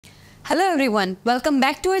Hello everyone, welcome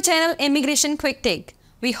back to our channel Immigration Quick Take.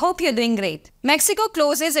 We hope you're doing great. Mexico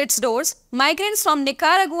closes its doors. Migrants from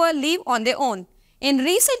Nicaragua leave on their own. In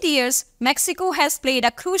recent years, Mexico has played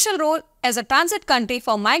a crucial role as a transit country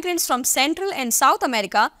for migrants from Central and South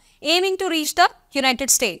America aiming to reach the United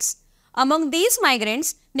States. Among these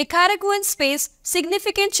migrants, Nicaraguans face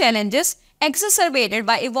significant challenges exacerbated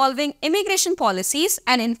by evolving immigration policies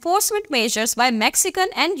and enforcement measures by Mexican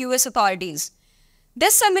and US authorities.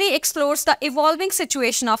 This summary explores the evolving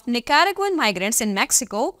situation of Nicaraguan migrants in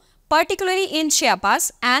Mexico, particularly in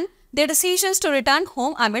Chiapas, and their decisions to return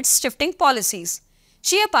home amidst shifting policies.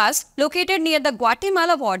 Chiapas, located near the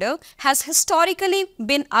Guatemala border, has historically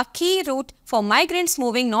been a key route for migrants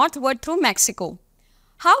moving northward through Mexico.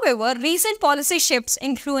 However, recent policy shifts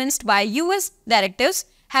influenced by US directives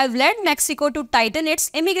have led Mexico to tighten its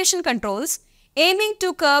immigration controls, aiming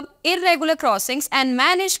to curb irregular crossings and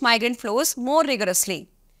manage migrant flows more rigorously.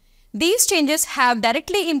 These changes have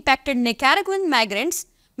directly impacted Nicaraguan migrants,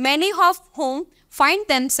 many of whom find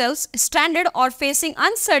themselves stranded or facing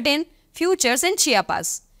uncertain futures in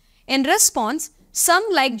Chiapas. In response, some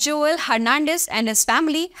like Joel Hernandez and his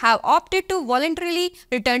family have opted to voluntarily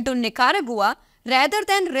return to Nicaragua rather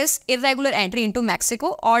than risk irregular entry into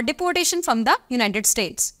Mexico or deportation from the United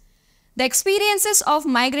States. The experiences of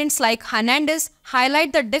migrants like Hernandez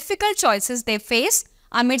highlight the difficult choices they face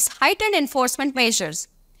amidst heightened enforcement measures.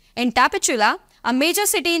 In Tapachula, a major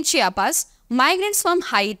city in Chiapas, migrants from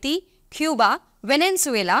Haiti, Cuba,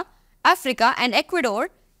 Venezuela, Africa, and Ecuador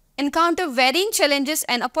encounter varying challenges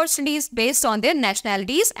and opportunities based on their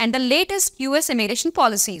nationalities and the latest US immigration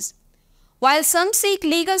policies. While some seek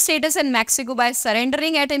legal status in Mexico by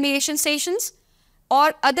surrendering at immigration stations,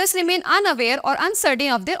 or others remain unaware or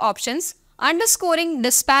uncertain of their options, underscoring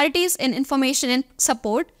disparities in information and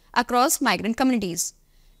support across migrant communities.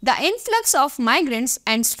 The influx of migrants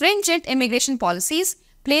and stringent immigration policies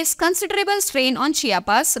place considerable strain on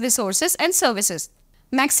Chiapas' resources and services.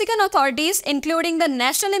 Mexican authorities, including the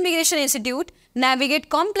National Immigration Institute, navigate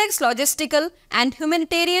complex logistical and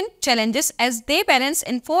humanitarian challenges as they balance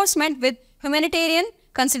enforcement with humanitarian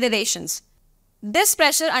considerations. This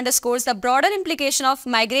pressure underscores the broader implication of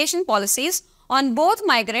migration policies on both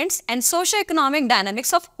migrants and socio-economic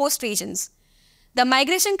dynamics of host regions. The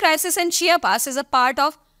migration crisis in Chiapas is a part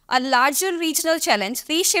of a larger regional challenge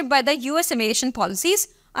reshaped by the US immigration policies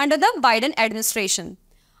under the Biden administration.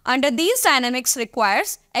 Under these dynamics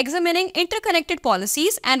requires examining interconnected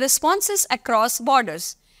policies and responses across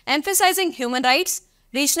borders, emphasizing human rights,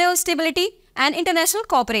 regional stability, and international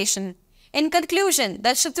cooperation. In conclusion,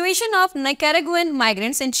 the situation of Nicaraguan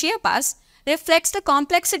migrants in Chiapas reflects the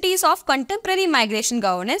complexities of contemporary migration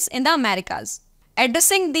governance in the Americas.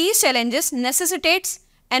 Addressing these challenges necessitates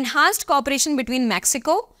enhanced cooperation between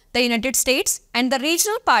Mexico, the United States, and the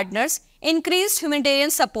regional partners, increased humanitarian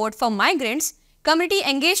support for migrants, community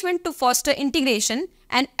engagement to foster integration,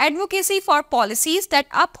 and advocacy for policies that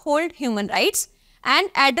uphold human rights and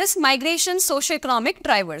address migration socio-economic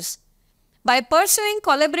drivers. By pursuing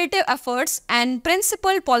collaborative efforts and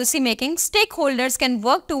principled policymaking, stakeholders can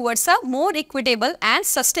work towards a more equitable and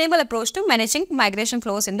sustainable approach to managing migration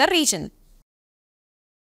flows in the region.